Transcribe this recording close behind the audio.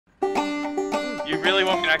really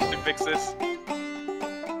want me to actually fix this?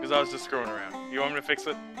 Because I was just screwing around. You want me to fix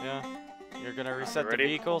it? Yeah. You're gonna reset the ready?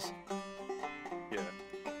 vehicles? Yeah.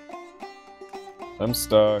 I'm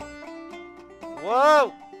stuck.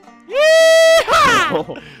 Whoa!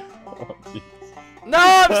 Yeehaw! Oh, jeez. No,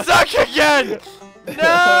 I'm stuck again!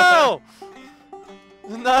 No!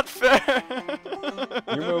 Not fair!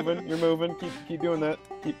 You're moving, you're moving. Keep doing that.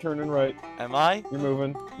 Keep turning right. Am I? You're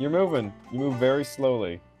moving. You're moving. You move very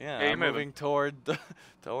slowly. Yeah, Yeah, I'm moving toward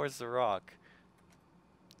towards the rock.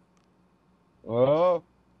 Oh.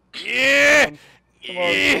 Yeah! Come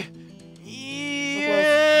on.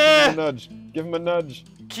 Yeah! Give him a nudge. Give him a nudge.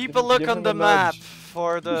 Keep a look Give on him the a map nudge.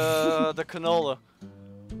 for the canola.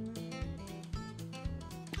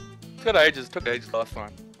 Took ages last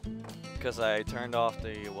time. Because I turned off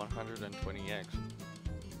the 120x.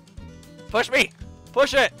 Push me!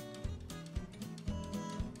 Push it!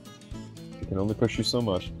 He can only push you so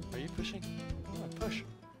much. Are you pushing? Come on, push.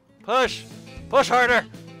 Push! Push harder!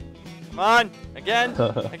 Come on! Again!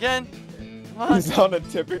 Again! Come on! He's on a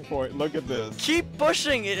tipping point. Look at this. Keep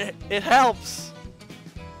pushing! It helps!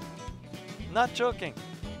 Not joking.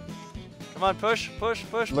 Come on, push, push,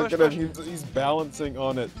 push, Look push, at push. him. He's balancing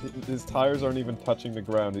on it. His tires aren't even touching the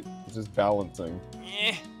ground. He's just balancing.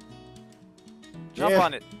 Yeah. Jump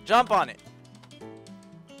on it. Jump on it.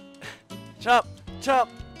 Jump, jump,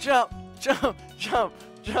 jump, jump, jump,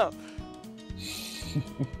 jump.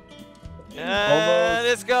 And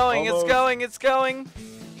it's going, Almost. it's going, it's going.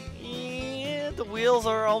 Yeah, the wheels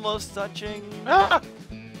are almost touching. Ah!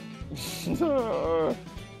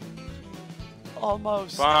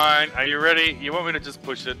 Almost. Fine. Are you ready? You want me to just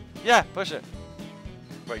push it? Yeah, push it.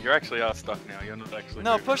 Wait, you actually are stuck now. You're not actually.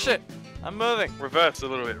 No, moving push at it. I'm moving. all. Reverse a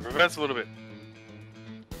little bit. Reverse a little bit.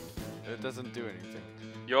 It doesn't do anything.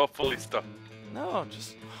 You're fully stuck. No,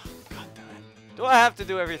 just. God damn it. Do I have to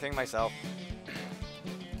do everything myself?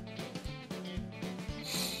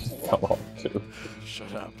 Fell off too.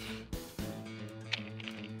 Shut up.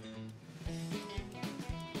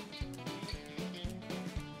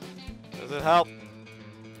 Does it help?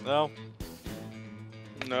 No.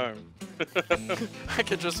 No. I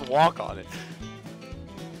could just walk on it.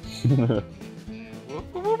 Come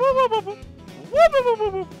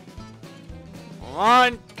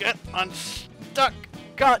on, get unstuck.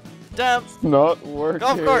 God damn. It's not working.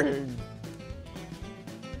 Golf cart.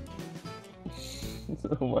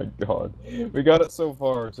 Oh my god. We got it so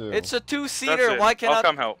far too. It's a That's two-seater. it. Why I'll cannot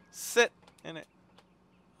come help. sit in it?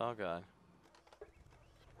 Oh god.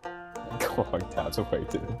 Corrog tabs away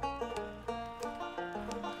too.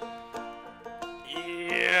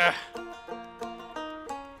 Yeah.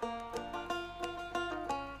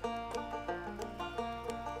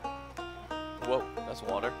 Whoa, that's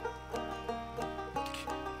water.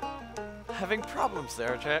 Having problems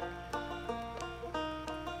there, Jack.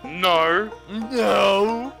 No.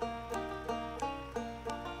 No.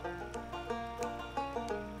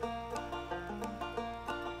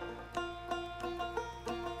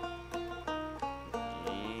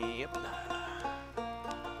 Yep.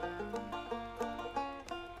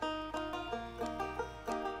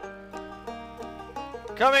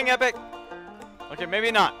 Coming, Epic. Okay,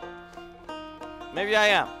 maybe not. Maybe I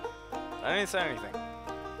am. I didn't say anything.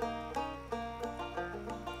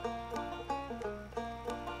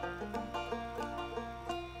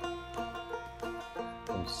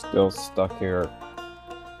 I'm still stuck here.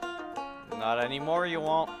 Not anymore, you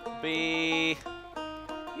won't be.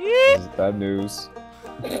 This is bad news.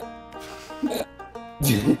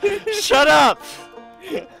 Shut up!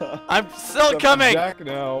 I'm still It's up coming! to Jack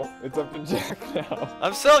now. It's up to Jack now.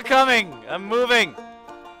 I'm still coming! I'm moving!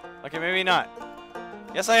 Okay, maybe not.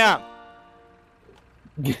 Yes, I am.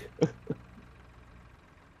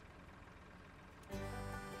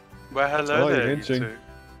 Well, hello Oh, you're there, you inching. two.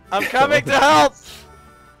 I'm coming to help!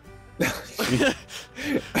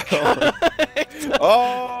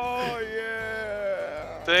 Oh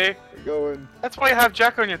yeah! See? We're going. That's why you have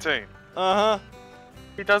Jack on your team. Uh-huh.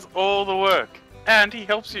 He does all the work. And he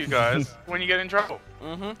helps you guys when you get in trouble.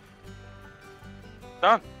 Mm-hmm.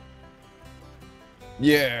 Done.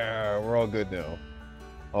 Yeah, we're all good now.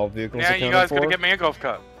 All vehicles Now accounted you guys for? gotta get me a golf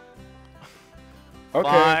cart. Okay.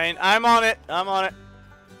 Fine, I'm on it. I'm on it.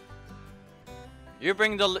 You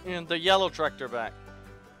bring the yellow tractor back.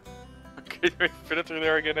 Can you fit it through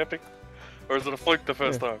there again, Epic? Or is it a fluke the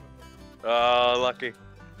first time? Lucky.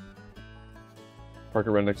 Park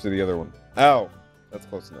it right next to the other one. Ow! That's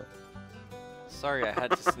close enough. Sorry, I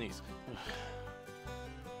had to sneeze.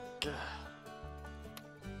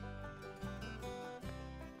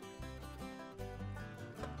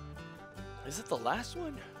 Is it the last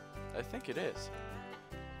one? I think it is.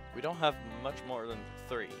 We don't have much more than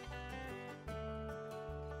 3.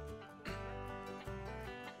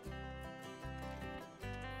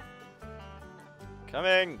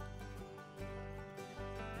 Coming!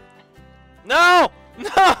 No!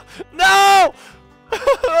 No! No!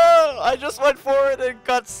 I just went forward and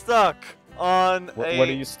got stuck on What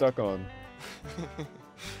are you stuck on?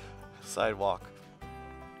 sidewalk.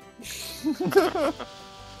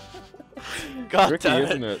 God Tricky, damn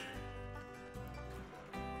isn't it?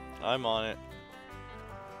 I'm on it.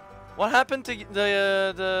 What happened to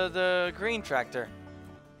the green tractor?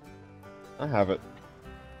 I have it.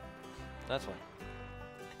 That's why.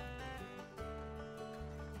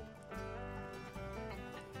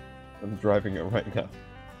 I'm driving it right now.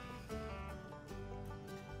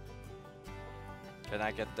 Can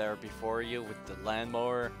I get there before you with the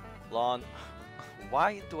lawnmower? Lawn?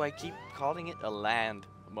 Why do I keep calling it a land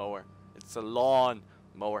mower? It's a lawn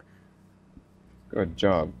mower. Good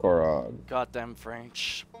job, Corrog. Goddamn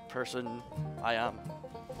French person I am.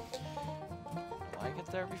 Will I get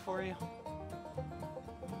there before you?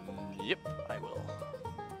 Yep, I will.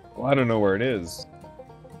 Well, I don't know where it is.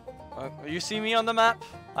 You see me on the map?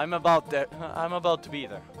 I'm about there. I'm about to be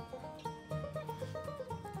there.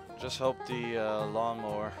 Just hope the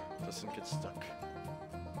lawnmower doesn't get stuck.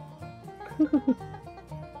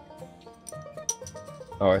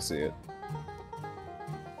 Oh, I see it.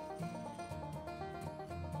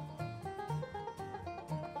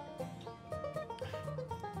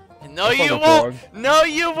 No, Up on you the won't! dog. No,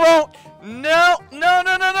 you won't! No! No,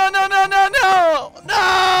 no, no, no, no, no, no, no!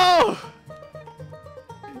 No!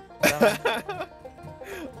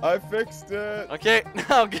 I fixed it. Okay,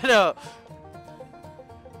 now get out.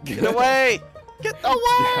 Get away! Get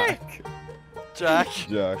away! Jack.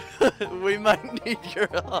 Jack. We might need your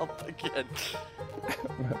help again.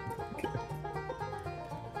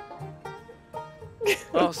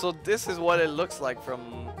 Oh, so this is what it looks like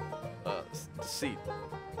from the seat.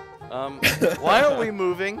 Why are we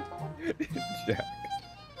moving? Jack.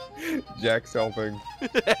 Jack's helping.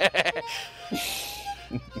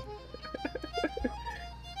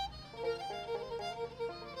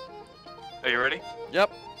 Are you ready?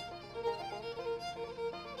 Yep.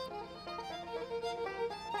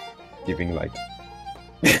 Giving light.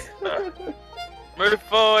 Move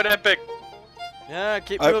forward, Epic. Yeah,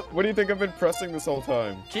 keep What do you think I've been pressing this whole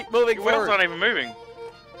time? keep moving Your wheel's forward. not even moving.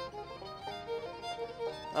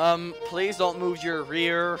 Please don't move your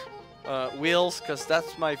rear wheels, cause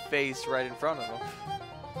that's my face right in front of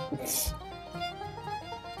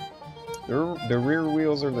them. The rear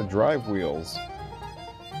wheels are the drive wheels.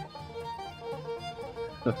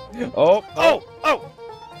 Oh! Oh! Oh!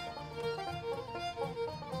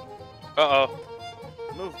 Uh-oh.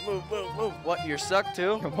 Move, move, move, move. What, you're stuck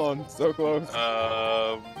too? Come on, so close.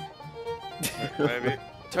 Maybe.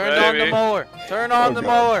 Turn on the Maybe. mower. Turn on Oh, the God.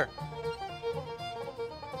 mower.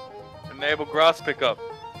 Enable grass pickup.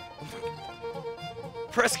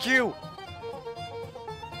 Press Q.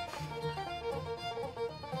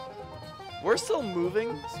 We're still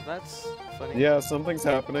moving, so that's funny. Yeah, something's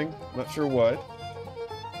happening. Not sure what.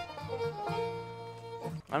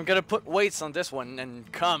 I'm gonna put weights on this one and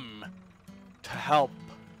come to help.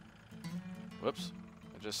 Whoops.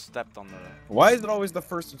 I just stepped on the... Why is it always the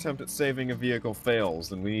first attempt at saving a vehicle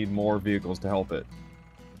fails and we need more vehicles to help it?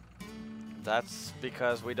 That's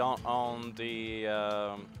because we don't own the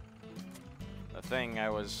thing I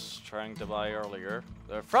was trying to buy earlier.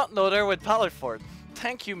 The front loader with pallet ford.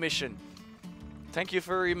 Thank you, mission. Thank you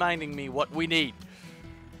for reminding me what we need.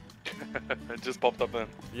 It just popped up then.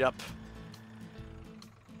 Yep.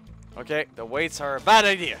 Okay, the weights are a bad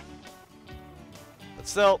idea. But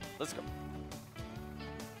still, let's go.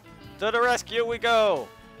 To the rescue we go!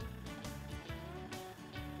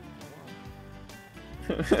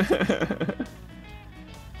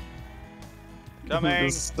 Coming!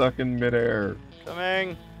 Just stuck in midair.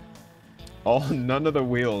 Coming! None of the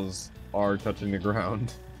wheels are touching the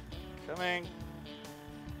ground. Coming!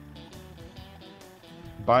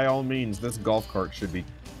 By all means, this golf cart should be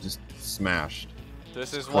just smashed.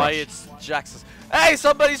 This is Crushed. why it's Jackson's. Hey,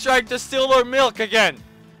 somebody's trying to steal our milk again!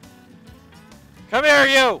 Come here,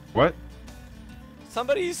 you! What?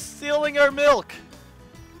 Somebody's stealing our milk!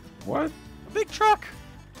 What? A big truck!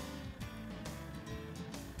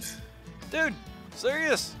 Dude,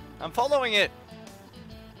 serious! I'm following it!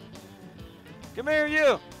 Come here,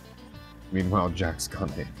 you! Meanwhile, Jack's gone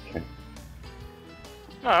AFK.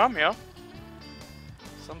 No, I'm here.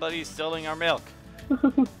 Somebody's stealing our milk.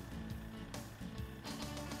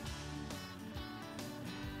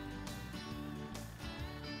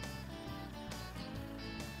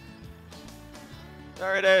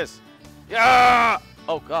 There it is! Yeah!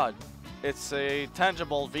 Oh god, it's a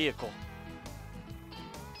tangible vehicle.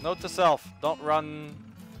 Note to self, don't run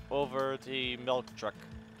over the milk truck.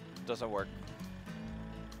 Doesn't work.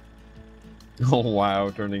 Oh wow,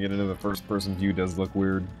 turning it into the first person view does look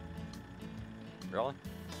weird. Really?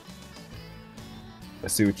 I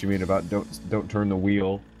see what you mean about don't turn the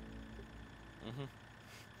wheel. Mm-hmm.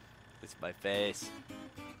 It's my face.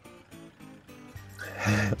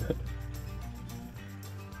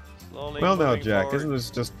 Slowly Well now, moving Jack, forward.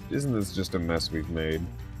 isn't this just a mess we've made?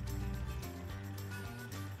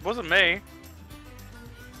 Wasn't me.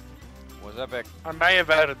 Was epic. I may have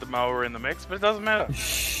added the mower in the mix, but it doesn't matter.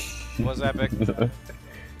 Was epic.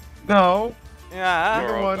 No, Yeah.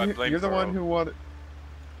 Corrog, you're the one who wanted.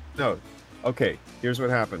 No, okay. Here's what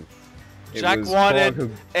happened. It Jack was wanted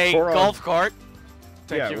Corrog a Corrog- golf cart.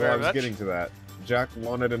 Thank yeah, you well, very I was much. getting to that. Jack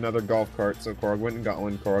wanted another golf cart, so Corrog went and got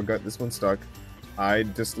one. Corrog got this one stuck. I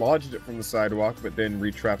dislodged it from the sidewalk, but then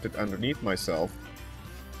retrapped it underneath myself.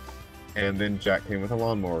 And then Jack came with a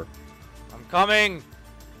lawnmower. I'm coming.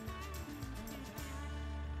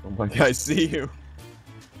 Oh my god, I see you.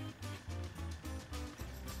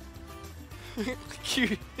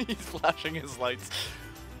 He's flashing his lights.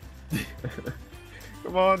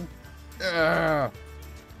 Come on. Yeah.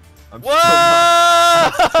 I'm Whoa!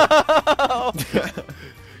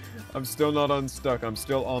 I'm still not unstuck. I'm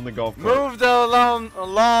still on the golf cart. Move the lawnmower Move the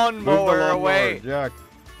lawnmower, away. Jack.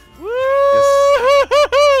 Woo!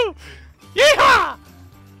 Yeehaw!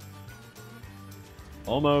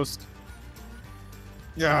 Almost.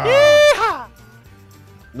 Yeah. Yeehaw!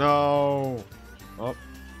 No. Oh.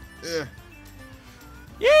 Eh.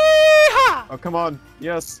 Yeehaw! Oh, come on.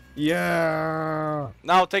 Yes. Yeah.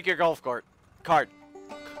 Now take your golf cart.